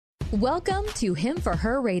Welcome to Him for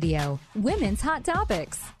Her Radio, Women's Hot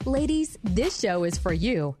Topics. Ladies, this show is for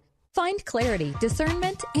you. Find clarity,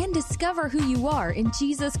 discernment, and discover who you are in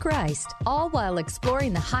Jesus Christ, all while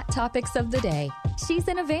exploring the hot topics of the day. She's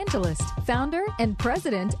an evangelist, founder, and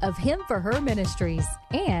president of Him for Her Ministries,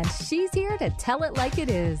 and she's here to tell it like it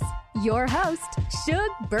is. Your host, Shug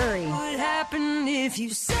Burry. What happened if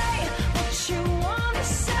you say what you want to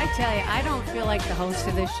say? I tell you, I don't feel like the host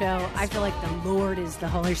of this show. I feel like the Lord is the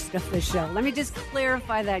host of this show. Let me just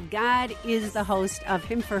clarify that God is the host of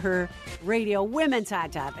Him for Her Radio, Women's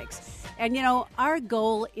Hot Topics. And, you know, our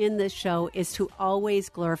goal in this show is to always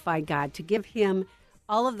glorify God, to give Him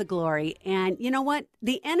all of the glory. And you know what?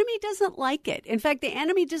 The enemy doesn't like it. In fact, the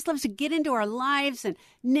enemy just loves to get into our lives and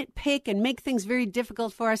nitpick and make things very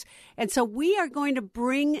difficult for us. And so we are going to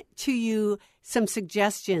bring to you some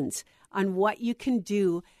suggestions on what you can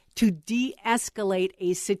do to de-escalate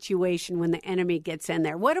a situation when the enemy gets in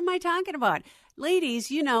there. What am I talking about?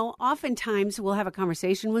 Ladies, you know, oftentimes we'll have a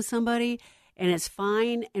conversation with somebody and it's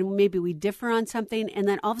fine, and maybe we differ on something, and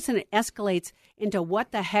then all of a sudden it escalates into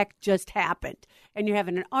what the heck just happened. And you're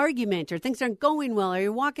having an argument, or things aren't going well, or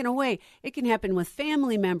you're walking away. It can happen with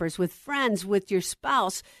family members, with friends, with your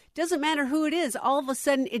spouse. Doesn't matter who it is. All of a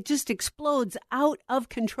sudden, it just explodes out of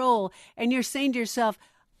control, and you're saying to yourself,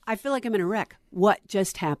 I feel like I'm in a wreck. What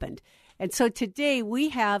just happened? And so today, we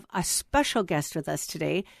have a special guest with us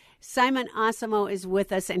today. Simon Osimo is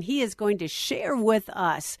with us, and he is going to share with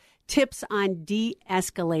us tips on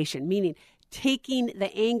de-escalation, meaning taking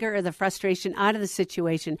the anger or the frustration out of the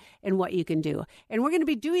situation and what you can do. And we're going to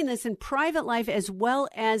be doing this in private life as well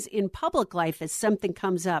as in public life as something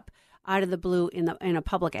comes up out of the blue in a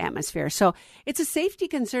public atmosphere. So it's a safety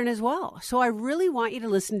concern as well. So I really want you to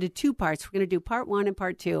listen to two parts. We're going to do part one and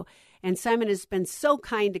part two. And Simon has been so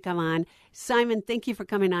kind to come on. Simon, thank you for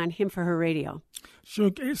coming on Him for Her Radio.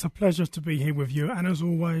 Sure, it's a pleasure to be here with you. And as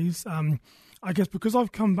always, I guess because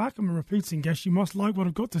I've come back, I'm a repeating guest, you must like what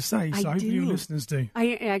I've got to say. So I hope your listeners do.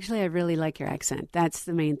 I really like your accent. That's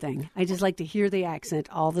the main thing. I just like to hear the accent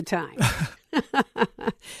all the time.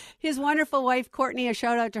 His wonderful wife, Courtney, a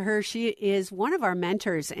shout out to her. She is one of our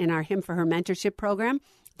mentors in our Him for Her mentorship program.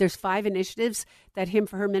 There's 5 initiatives that Him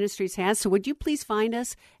for Her Ministries has. So would you please find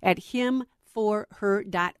us at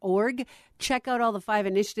himforher.org. Check out all the 5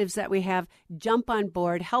 initiatives that we have. Jump on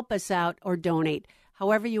board, help us out, or donate.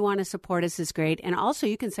 However you want to support us is great. And also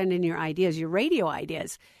you can send in your ideas, your radio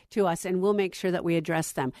ideas to us, and we'll make sure that we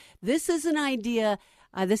address them. This is an idea,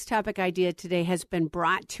 this topic idea today has been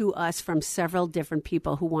brought to us from several different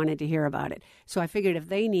people who wanted to hear about it. So I figured if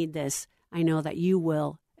they need this, I know that you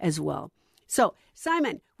will as well. So,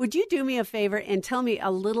 Simon, would you do me a favor and tell me a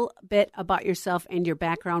little bit about yourself and your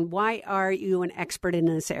background? Why are you an expert in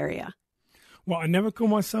this area? Well, I never call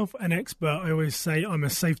myself an expert. I always say I'm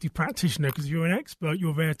a safety practitioner because if you're an expert,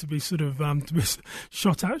 you're there to be sort of to be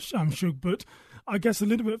shot at, I'm sure. But I guess a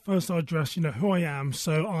little bit first I'll address, who I am.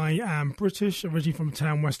 So I am British, originally from a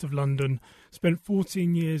town west of London. Spent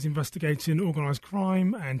 14 years investigating organised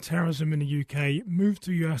crime and terrorism in the UK. Moved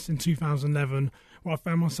to the US in 2011, where I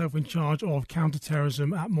found myself in charge of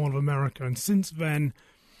counter-terrorism at Mall of America. And since then,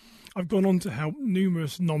 I've gone on to help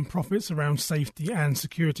numerous non-profits around safety and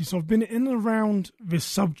security. So I've been in and around this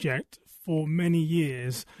subject for many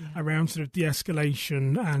years, around sort of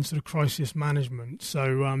de-escalation and sort of crisis management.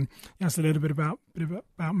 So that's a little bit about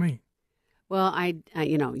me. Well,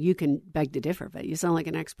 you can beg to differ, but you sound like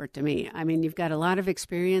an expert to me. I mean, you've got a lot of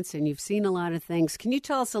experience and you've seen a lot of things. Can you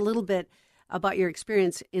tell us a little bit about your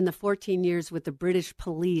experience in the 14 years with the British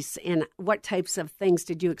police, and what types of things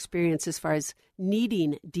did you experience as far as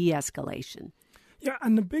needing de-escalation? Yeah,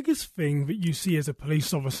 and the biggest thing that you see as a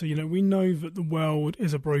police officer, we know that the world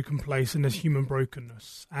is a broken place and there's human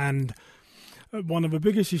brokenness. And one of the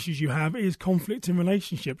biggest issues you have is conflict in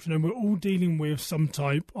relationships. We're all dealing with some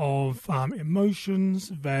type of emotions.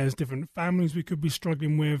 There's different families we could be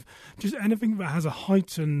struggling with. Just anything that has a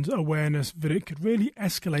heightened awareness that it could really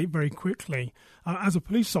escalate very quickly. As a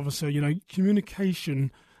police officer,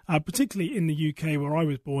 communication, particularly in the UK where I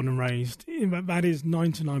was born and raised, that is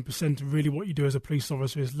 99% of really what you do as a police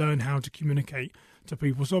officer is learn how to communicate to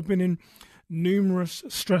people. So I've been in numerous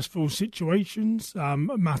stressful situations,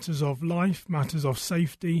 matters of life, matters of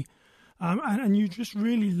safety, and you just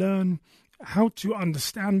really learn how to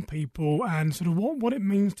understand people and sort of what it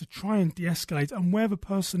means to try and de-escalate and where the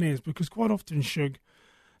person is, because quite often, Shug,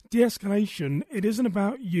 de-escalation, it isn't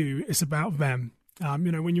about you, it's about them.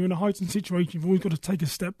 When you're in a heightened situation, you've always got to take a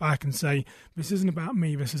step back and say, this isn't about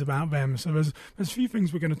me, this is about them. So there's a few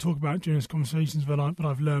things we're going to talk about during this conversations that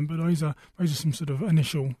I've learned, but those are some sort of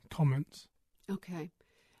initial comments. Okay.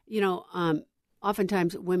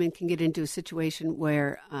 oftentimes women can get into a situation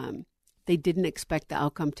where they didn't expect the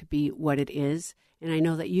outcome to be what it is. And I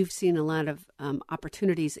know that you've seen a lot of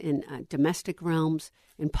opportunities in domestic realms,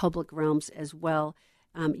 in public realms as well.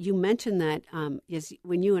 You mentioned that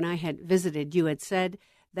when you and I had visited, you had said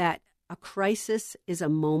that a crisis is a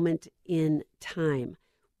moment in time.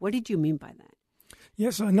 What did you mean by that?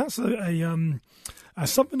 Yes, and that's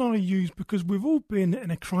something I use because we've all been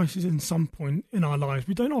in a crisis in some point in our lives.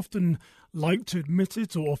 We don't often like to admit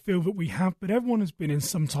it or feel that we have, but everyone has been in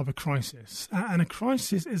some type of crisis. And a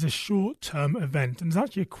crisis is a short-term event. And there's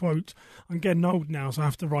actually a quote, I'm getting old now, so I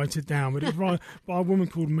have to write it down, but it's by a woman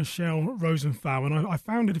called Michelle Rosenthal, and I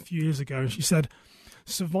found it a few years ago, and she said,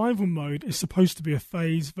 "Survival mode is supposed to be a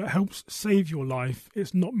phase that helps save your life.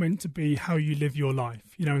 It's not meant to be how you live your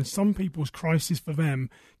life." You know, and some people's crisis for them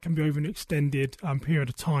can be over an extended period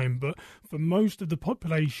of time. But for most of the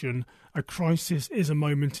population, a crisis is a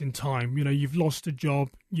moment in time. You know, you've lost a job,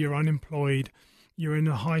 you're unemployed, you're in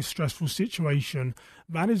a high stressful situation.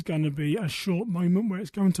 That is going to be a short moment where it's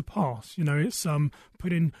going to pass. You know, it's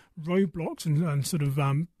putting roadblocks and sort of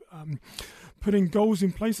putting goals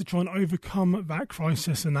in place to try and overcome that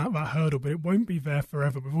crisis and that hurdle, but it won't be there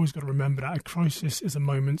forever. We've always got to remember that a crisis is a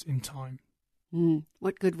moment in time.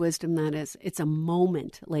 What good wisdom that is. It's a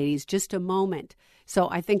moment, ladies, just a moment. So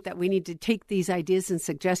I think that we need to take these ideas and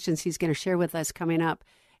suggestions he's going to share with us coming up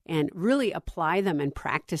and really apply them and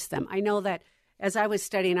practice them. I know that as I was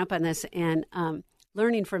studying up on this and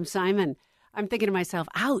learning from Simon, I'm thinking to myself,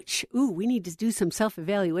 ouch, we need to do some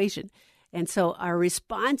self-evaluation. And so our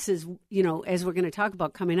responses, you know, as we're going to talk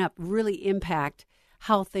about coming up, really impact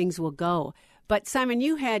how things will go. But Simon,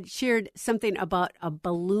 you had shared something about a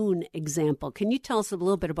balloon example. Can you tell us a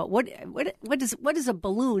little bit about what does a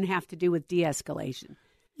balloon have to do with de-escalation?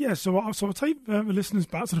 Yeah, so I'll take the listeners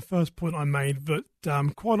back to the first point I made, that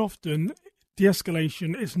quite often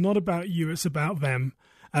de-escalation is not about you, it's about them.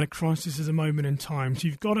 And a crisis is a moment in time. So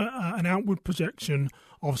you've got an outward projection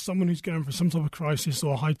of someone who's going through some type of crisis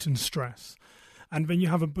or heightened stress. And then you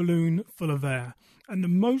have a balloon full of air. And the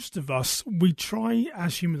most of us, we try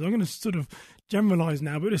as humans, I'm going to sort of generalize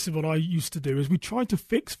now, but this is what I used to do, is we try to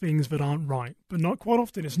fix things that aren't right. But not quite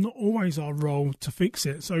often, it's not always our role to fix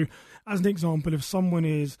it. So as an example, if someone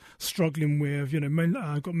is struggling with,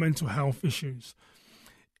 got mental health issues,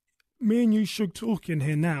 me and you should talk in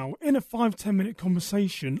here now. In a 5-10 minute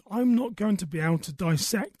conversation, I'm not going to be able to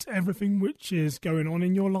dissect everything which is going on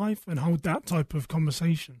in your life and hold that type of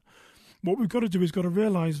conversation. What we've got to do is got to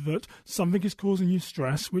realise that something is causing you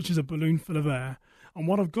stress, which is a balloon full of air. And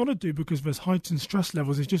what I've got to do, because there's heightened stress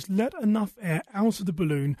levels, is just let enough air out of the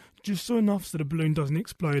balloon, just so enough so the balloon doesn't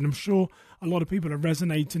explode. I'm sure a lot of people are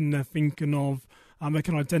resonating, they're thinking of they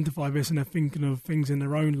can identify this and they're thinking of things in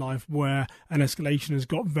their own life where an escalation has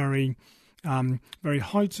got very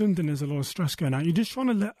heightened and there's a lot of stress going out. You're just trying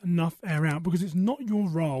to let enough air out because it's not your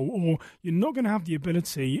role, or you're not going to have the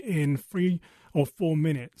ability in 3 or 4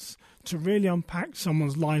 minutes to really unpack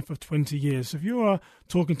someone's life of 20 years. So if you are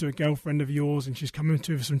talking to a girlfriend of yours and she's coming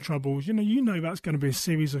to you with some troubles, you know that's going to be a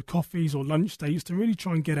series of coffees or lunch dates to really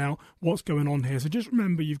try and get out what's going on here. So just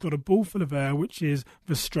remember, you've got a ball full of air, which is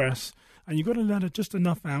the stress, and you've got to let it just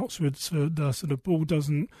enough out so the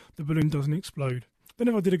balloon doesn't explode. I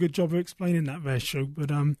don't know if I did a good job of explaining that there, Shug, but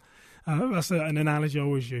that's an analogy I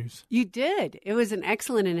always use. You did. It was an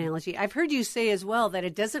excellent analogy. I've heard you say as well that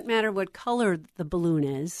it doesn't matter what color the balloon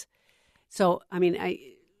is. So, I mean,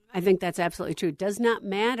 I think that's absolutely true. It does not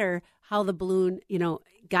matter how the balloon,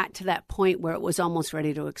 got to that point where it was almost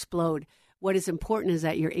ready to explode. What is important is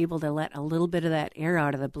that you're able to let a little bit of that air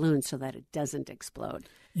out of the balloon so that it doesn't explode.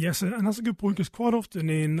 Yes, and that's a good point, because quite often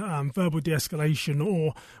in verbal de-escalation,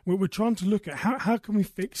 or we're trying to look at how can we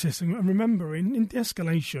fix this. And remember, in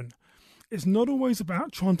de-escalation, it's not always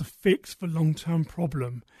about trying to fix the long-term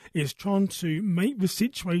problem. It's trying to make the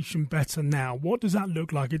situation better now. What does that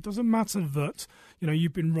look like? It doesn't matter that,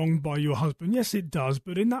 you've been wronged by your husband. Yes, it does,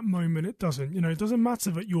 but in that moment, it doesn't. It doesn't matter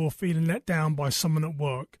that you're feeling let down by someone at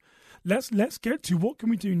work. Let's get to what can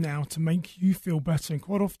we do now to make you feel better. And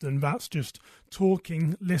quite often that's just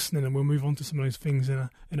talking, listening, and we'll move on to some of those things in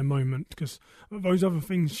a moment, because those other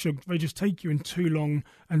things they just take you in too long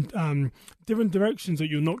and different directions that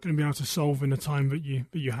you're not going to be able to solve in the time that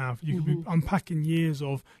you have. You could be unpacking years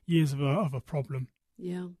of a problem.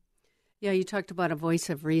 Yeah. Yeah, you talked about a voice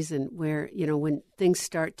of reason where, when things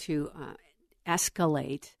start to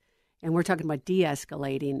escalate, and we're talking about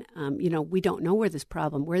de-escalating, we don't know where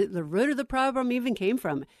the root of the problem even came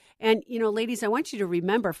from. And, ladies, I want you to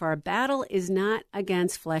remember, for our battle is not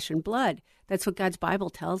against flesh and blood. That's what God's Bible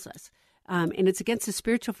tells us. and it's against the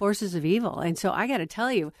spiritual forces of evil. And so I got to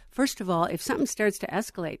tell you, first of all, if something starts to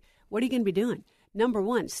escalate, what are you going to be doing?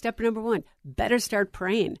 Step number one, better start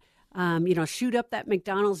praying. Shoot up that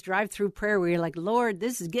McDonald's drive-through prayer where you're like, Lord,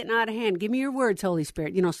 this is getting out of hand. Give me your words, Holy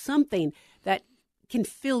Spirit. Something that can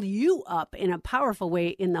fill you up in a powerful way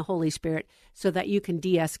in the Holy Spirit so that you can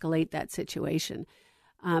de-escalate that situation.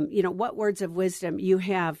 What words of wisdom you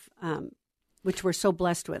have, which we're so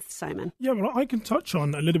blessed with, Simon? Yeah, well, I can touch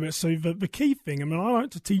on a little bit. So the key thing, I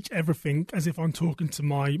like to teach everything as if I'm talking to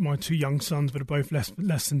my two young sons that are both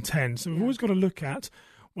less than 10. So we've always got to look at,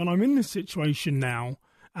 when I'm in this situation now,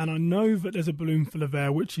 and I know that there's a balloon full of air,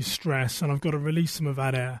 which is stress, and I've got to release some of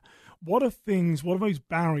that air. What are those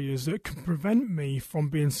barriers that can prevent me from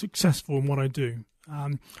being successful in what I do?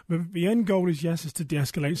 The end goal is to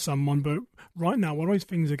de-escalate someone, but right now, what are those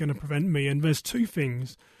things that are going to prevent me? And there's two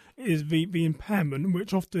things. Is the impairment,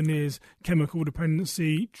 which often is chemical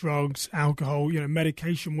dependency, drugs, alcohol,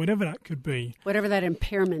 medication, whatever that could be. Whatever that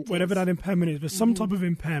impairment is. There's some type of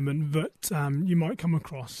impairment that you might come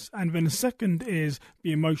across. And then the second is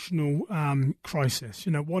the emotional crisis.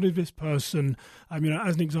 What is this person, as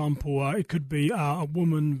an example, it could be a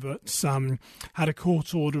woman that's had a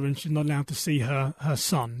court order and she's not allowed to see her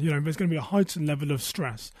son. There's going to be a heightened level of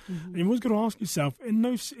stress. And you've always got to ask yourself, in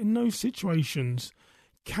those situations,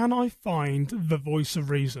 can I find the voice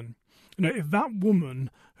of reason? If that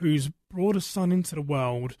woman who's brought a son into the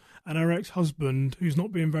world and her ex-husband, who's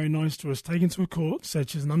not being very nice to us, taken to a court,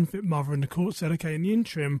 said she's an unfit mother, and the court said, okay, in the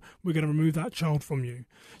interim, we're going to remove that child from you.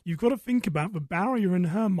 You've got to think about the barrier in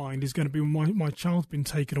her mind is going to be when my child's been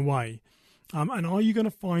taken away. And are you going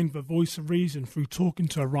to find the voice of reason through talking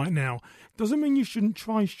to her right now? Doesn't mean you shouldn't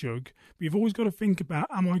try, Shug, but you've always got to think about,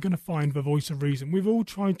 am I going to find the voice of reason? We've all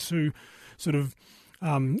tried to sort of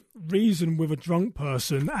reason with a drunk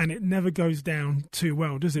person, and it never goes down too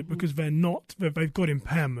well, does it? Because they've got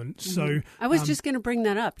impairment. So I was just going to bring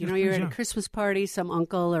that up. You're at a Christmas party, some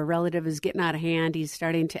uncle or relative is getting out of hand. He's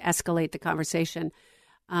starting to escalate the conversation.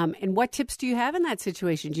 And what tips do you have in that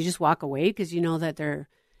situation? Do you just walk away because you know that they're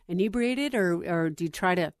inebriated, or do you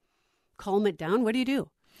try to calm it down? What do you do?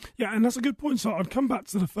 Yeah, and that's a good point. So I'd come back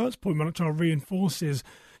to the first point, which I'll reinforce is,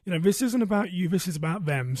 this isn't about you, this is about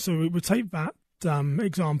them. So we would take that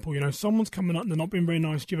example, someone's coming up and they're not being very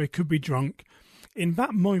nice to you, they could be drunk. In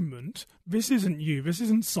that moment, this isn't you, this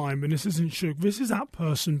isn't Simon, this isn't Shug, this is that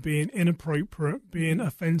person being inappropriate, being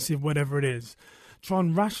offensive, whatever it is. Try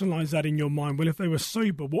and rationalise that in your mind. Well, if they were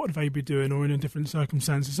sober, what would they be doing, or in a different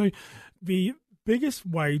circumstances? So the biggest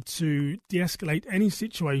way to de-escalate any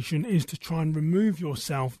situation is to try and remove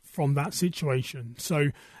yourself from that situation. So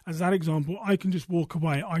as that example, I can just walk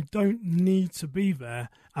away. I don't need to be there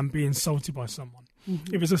and be insulted by someone.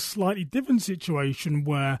 Mm-hmm. If it's a slightly different situation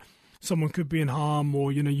where someone could be in harm,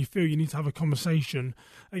 or you feel you need to have a conversation,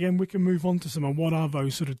 again, we can move on to some. What are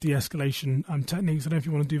those sort of de-escalation techniques? I don't know if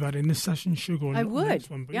you want to do that in this session, Sugar, or I would. Next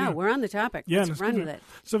one, but yeah, we're on the topic. Yeah, let's run with it.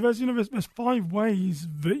 So there's 5 ways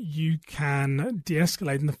that you can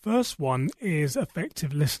de-escalate, and the first one is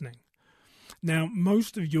effective listening. Now,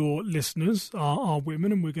 most of your listeners are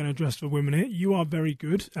women, and we're going to address the women here. You are very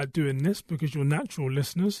good at doing this because you're natural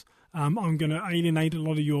listeners. I'm going to alienate a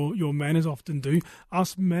lot of your men, as often do.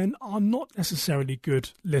 Us men are not necessarily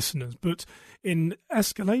good listeners, but in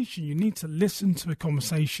escalation, you need to listen to a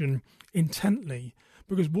conversation intently,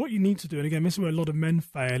 because what you need to do, and again, this is where a lot of men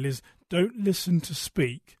fail, is don't listen to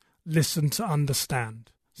speak, listen to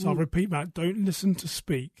understand. So I'll repeat that. Don't listen to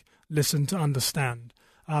speak, listen to understand.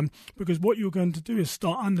 Because what you're going to do is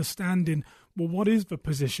start understanding, well, what is the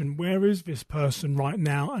position? Where is this person right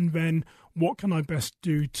now? And then what can I best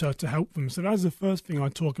do to help them? So that's the first thing I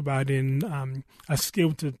talk about in a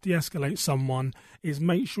skill to de-escalate someone, is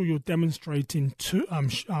make sure you're demonstrating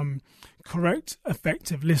correct,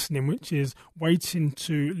 effective listening, which is waiting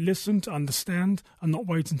to listen to understand and not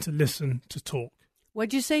waiting to listen to talk.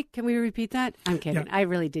 What'd you say? Can we repeat that? I'm kidding. Yeah. I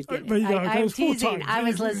really did get it. I'm teasing. I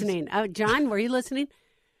was listening. John, were you listening?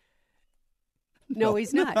 No,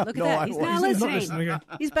 he's not. Look at that. He's not listening.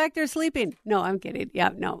 He's back there sleeping. No, I'm kidding. Yeah,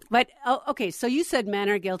 no. But, okay, so you said men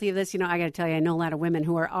are guilty of this. I got to tell you, I know a lot of women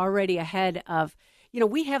who are already ahead of,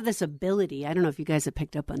 we have this ability. I don't know if you guys have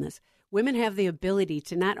picked up on this. Women have the ability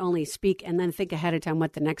to not only speak and then think ahead of time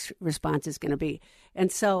what the next response is going to be.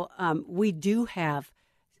 And so we do have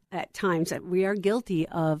at times that we are guilty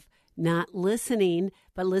of not listening,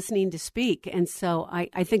 but listening to speak. And so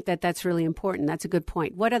I think that's really important. That's a good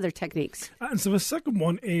point. What other techniques? And so the second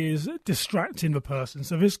one is distracting the person.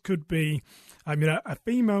 So this could be, a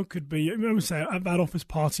female could be, say at that office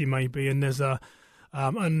party maybe, and there's a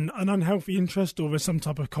an unhealthy interest or there's some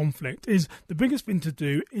type of conflict, is the biggest thing to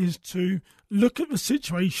do is to look at the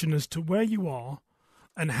situation as to where you are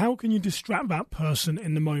and how can you distract that person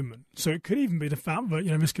in the moment. So it could even be the fact that,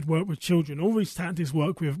 this could work with children. All these tactics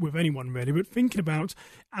work with anyone really, but thinking about,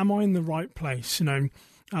 am I in the right place?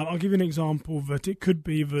 I'll give you an example that it could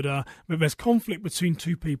be that there's conflict between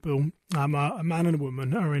two people, a man and a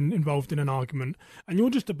woman are involved in an argument, and you're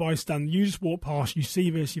just a bystander. You just walk past, you see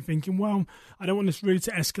this, you're thinking, well, I don't want this really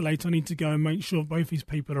to escalate. I need to go and make sure both these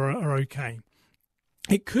people are okay.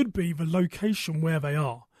 It could be the location where they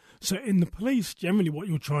are. So in the police, generally what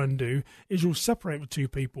you'll try and do is you'll separate the two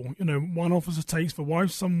people. One officer takes the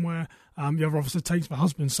wife somewhere, the other officer takes the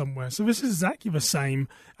husband somewhere. So this is exactly the same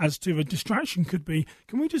as to the distraction could be,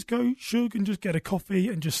 can we just go, Shug, and just get a coffee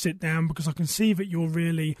and just sit down, because I can see that you're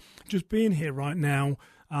really just being here right now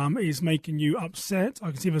is making you upset.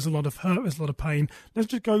 I can see there's a lot of hurt, there's a lot of pain. Let's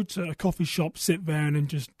just go to a coffee shop, sit there and then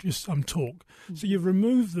just talk. Mm-hmm. So you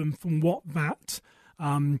remove them from what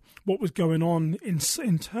was going on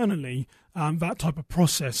internally, that type of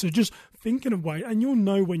process. So just thinking of way, and you'll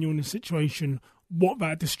know when you're in a situation what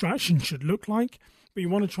that distraction should look like, but you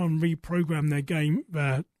want to try and reprogram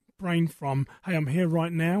their brain from, hey, I'm here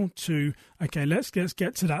right now, to, okay, let's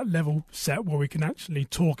get to that level set where we can actually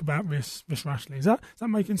talk about this rationally. Is that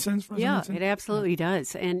making sense for us? Yeah, it absolutely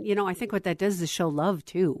does. And, I think what that does is show love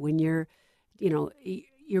too. When you're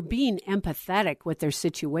being empathetic with their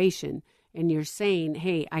situation, and you're saying,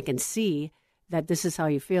 hey, I can see that this is how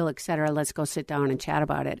you feel, et cetera. Let's go sit down and chat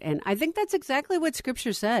about it. And I think that's exactly what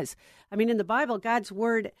Scripture says. I mean, in the Bible, God's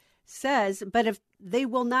word says, but if they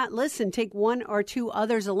will not listen, take one or two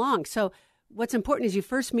others along. So what's important is you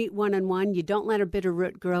first meet one-on-one. You don't let a bitter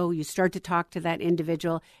root grow. You start to talk to that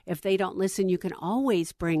individual. If they don't listen, you can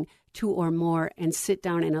always bring two or more and sit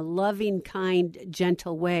down in a loving, kind,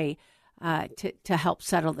 gentle way to help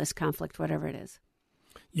settle this conflict, whatever it is.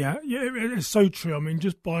 Yeah, it's so true. I mean,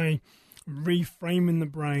 just by reframing the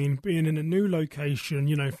brain, being in a new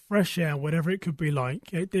location, fresh air, whatever it could be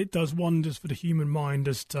like, it does wonders for the human mind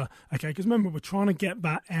as to, okay, because remember, we're trying to get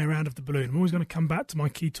that air out of the balloon. I'm always going to come back to my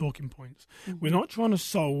key talking points. Mm-hmm. We're not trying to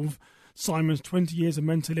solve Simon's 20 years of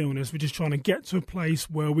mental illness. We're just trying to get to a place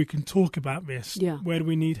where we can talk about this. Yeah. Where do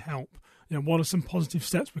we need help? What are some positive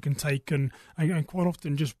steps we can take? And quite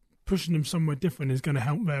often just pushing them somewhere different is going to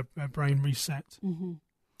help their brain reset. Mm-hmm.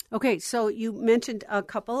 Okay, so you mentioned a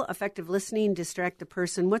couple, effective listening, distract the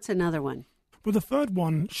person. What's another one? Well, the third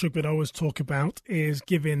one, Shug, that I always talk about is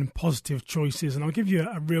giving positive choices. And I'll give you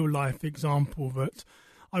a real-life example that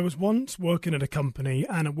I was once working at a company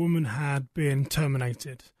and a woman had been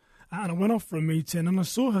terminated. And I went off for a meeting and I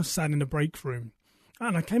saw her sat in the break room.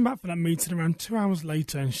 And I came back for that meeting around 2 hours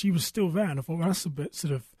later and she was still there. And I thought, well, that's a bit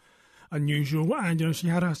sort of unusual. And, she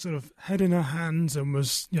had her sort of head in her hands and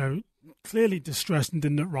was, clearly distressed and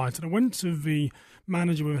didn't look right. And I went to the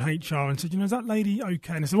manager with HR and said, is that lady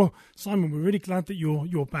okay? And I said, well, Simon, we're really glad that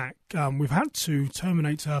you're back. We've had to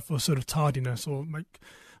terminate her for sort of tardiness or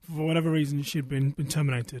for whatever reason she'd been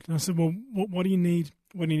terminated. And I said, well, what do you need?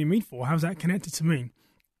 What do you need me for? How's that connected to me?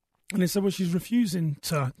 And they said, well, she's refusing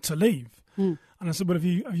to leave. And I said, well, have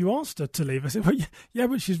you asked her to leave? I said, well, yeah,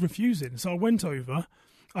 but she's refusing. So I went over.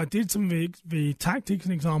 I did some of the tactics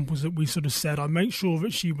and examples that we sort of said. I made sure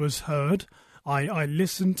that she was heard. I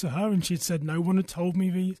listened to her, and she'd said no one had told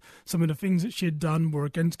me some of the things that she had done were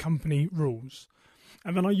against company rules.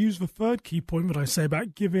 And then I used the third key point that I say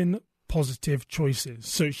about giving positive choices.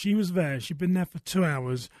 So she was there. She'd been there for 2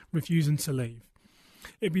 hours, refusing to leave.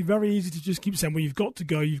 It'd be very easy to just keep saying, well, you've got to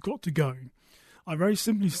go, you've got to go. I very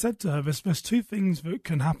simply said to her, there's two things that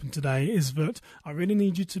can happen today is that I really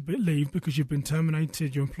need you to leave because you've been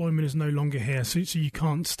terminated, your employment is no longer here, so you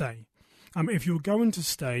can't stay. If you're going to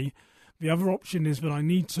stay, the other option is that I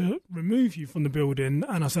need to remove you from the building.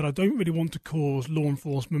 And I said, I don't really want to cause law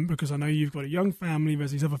enforcement because I know you've got a young family,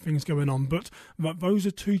 there's these other things going on, but those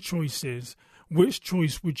are two choices. Which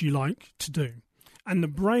choice would you like to do? And the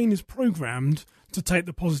brain is programmed to take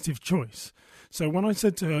the positive choice. So when I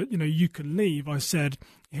said to her, you can leave, I said,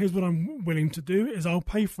 here's what I'm willing to do is I'll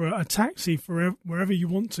pay for a taxi for wherever you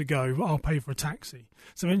want to go. I'll pay for a taxi.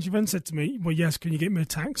 So then she then said to me, well, yes, can you get me a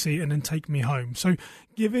taxi and then take me home? So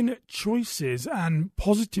giving choices and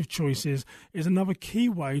positive choices is another key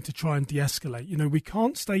way to try and de-escalate. We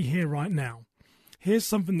can't stay here right now. Here's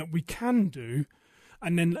something that we can do.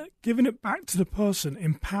 And then giving it back to the person,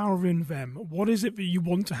 empowering them. What is it that you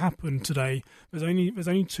want to happen today? There's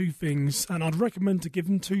only two things, and I'd recommend to give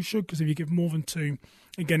them two, because if you give more than two,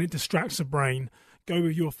 again, it distracts the brain. Go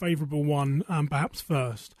with your favourable one, perhaps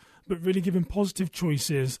first. but really giving positive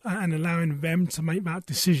choices and allowing them to make that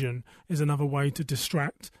decision is another way to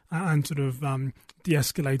distract and sort of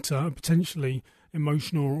de-escalate a potentially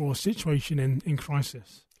emotional or situation in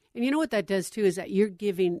crisis. And you know what that does, too, is that you're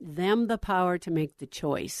giving them the power to make the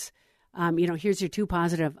choice. Here's your two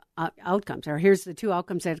positive outcomes, or here's the two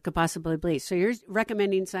outcomes that it could possibly be. So you're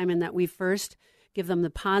recommending, Simon, that we first give them the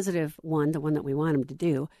positive one, the one that we want them to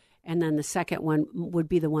do, and then the second one would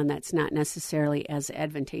be the one that's not necessarily as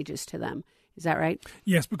advantageous to them. Is that right?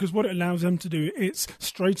 Yes, because what it allows them to do, it's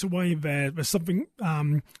straight away there's something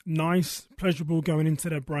nice, pleasurable going into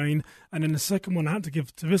their brain. And then the second one I had to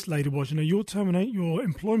give to this lady was, your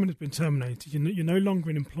employment has been terminated. You're no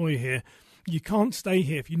longer an employee here. You can't stay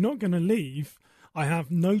here. If you're not going to leave, I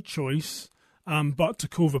have no choice but to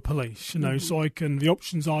call the police. So the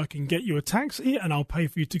options are I can get you a taxi and I'll pay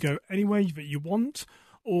for you to go anywhere that you want.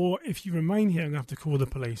 Or if you remain here, I'm going to have to call the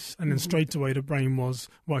police. And then straight away the brain was,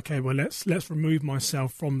 let's remove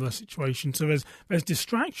myself from the situation. So there's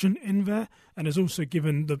distraction in there, and there's also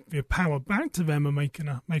given the power back to them and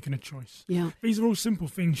making a choice. Yeah. These are all simple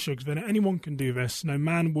things, Shugs. Anyone can do this.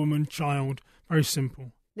 Man, woman, child, very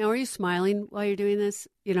simple. Now, are you smiling while you're doing this?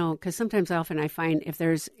 Because sometimes often I find if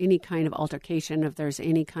there's any kind of altercation, if there's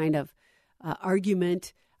any kind of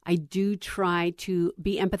argument, I do try to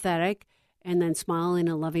be empathetic and then smile in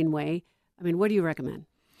a loving way. I mean, what do you recommend?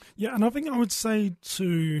 Yeah, and I think I would say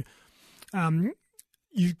to,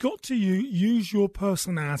 you've got to use your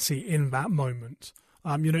personality in that moment.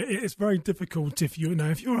 It's very difficult if you're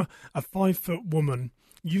a 5-foot woman.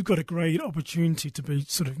 You've got a great opportunity to be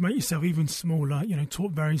sort of make yourself even smaller,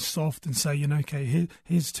 talk very soft and say, okay,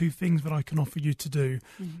 here's two things that I can offer you to do.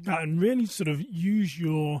 And really sort of use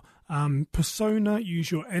your persona,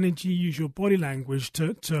 use your energy, use your body language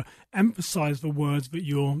to emphasize the words that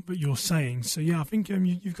you're saying. So, yeah, I think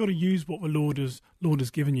you've got to use what the Lord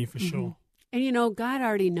has given you for sure. And, God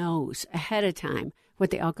already knows ahead of time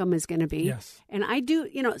what the outcome is going to be. Yes. And I do,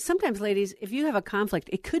 sometimes, ladies, if you have a conflict,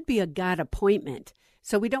 it could be a God appointment.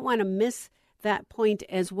 So we don't want to miss that point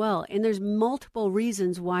as well. And there's multiple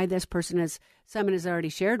reasons why this person, as Simon has already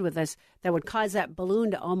shared with us, that would cause that balloon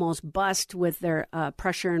to almost bust with their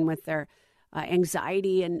pressure and with their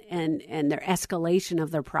anxiety and their escalation of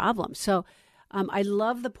their problem. So I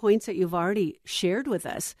love the points that you've already shared with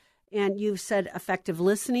us. And you've said effective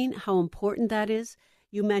listening, how important that is.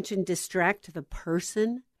 You mentioned distract the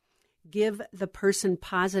person, give the person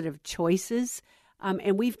positive choices.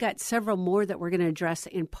 And we've got several more that we're going to address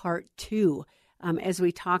in part 2 as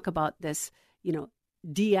we talk about this,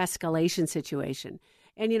 de-escalation situation.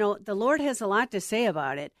 And, the Lord has a lot to say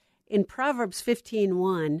about it. In Proverbs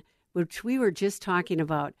 15:1, which we were just talking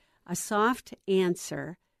about, a soft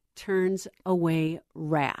answer turns away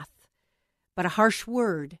wrath, but a harsh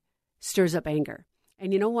word stirs up anger.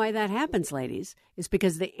 And you know why that happens, ladies? Is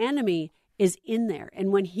because the enemy is in there.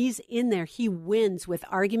 And when he's in there, he wins with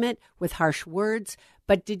argument, with harsh words.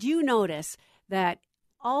 But did you notice that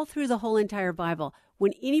all through the whole entire Bible,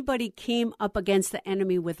 when anybody came up against the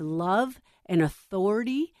enemy with love and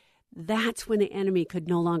authority, that's when the enemy could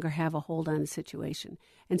no longer have a hold on the situation.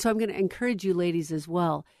 And so I'm going to encourage you ladies as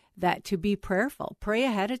well that to be prayerful, pray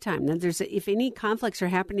ahead of time. That if any conflicts are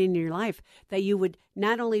happening in your life, that you would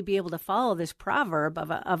not only be able to follow this proverb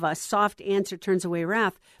of a soft answer turns away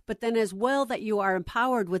wrath, but then as well that you are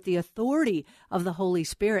empowered with the authority of the Holy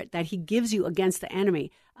Spirit that he gives you against the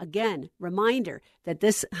enemy. Again, reminder that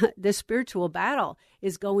this spiritual battle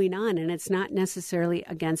is going on, and it's not necessarily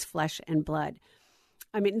against flesh and blood.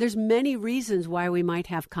 I mean, there's many reasons why we might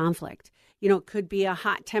have conflict. It could be a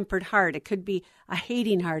hot-tempered heart. It could be a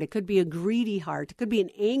hating heart. It could be a greedy heart. It could be an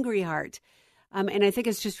angry heart. And I think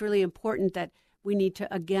it's just really important that we need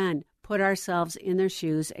to, again, put ourselves in their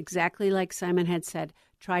shoes, exactly like Simon had said,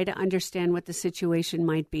 try to understand what the situation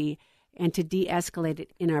might be and to de-escalate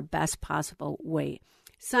it in our best possible way.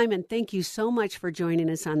 Simon, thank you so much for joining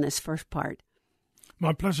us on this first part.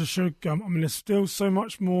 My pleasure, Shug. There's still so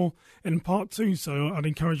much more in part 2, so I'd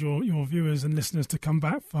encourage your viewers and listeners to come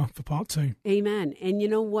back for part 2. Amen. And you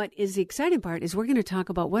know what is the exciting part is we're going to talk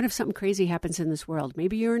about what if something crazy happens in this world.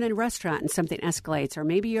 Maybe you're in a restaurant and something escalates, or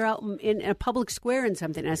maybe you're out in a public square and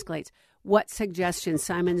something escalates. What suggestions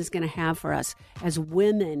Simon is going to have for us as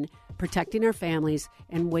women protecting our families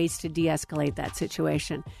and ways to de-escalate that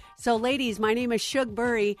situation. So, ladies, my name is Shug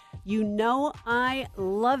Burry. You know I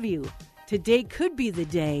love you. Today could be the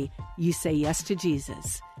day you say yes to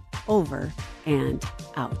Jesus. Over and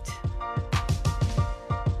out.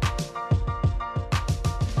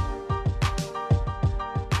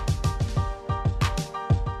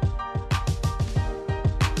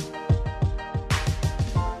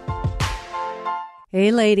 Hey,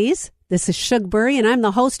 ladies. This is Shug Burry, and I'm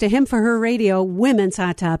the host of Him for Her Radio, Women's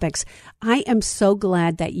Hot Topics. I am so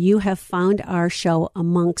glad that you have found our show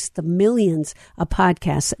amongst the millions of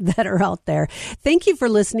podcasts that are out there. Thank you for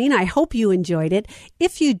listening. I hope you enjoyed it.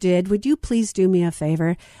 If you did, would you please do me a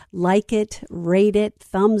favor? Like it, rate it,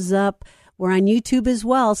 thumbs up. We're on YouTube as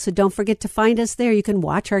well, so don't forget to find us there. You can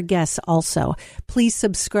watch our guests also. Please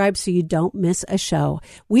subscribe so you don't miss a show.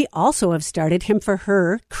 We also have started Him for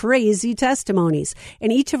Her Crazy Testimonies,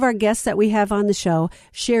 and each of our guests that we have on the show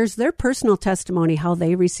shares their personal testimony, how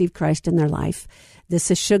they received Christ in their life. This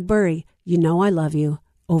is Shug Burry. You know I love you.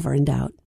 Over and out.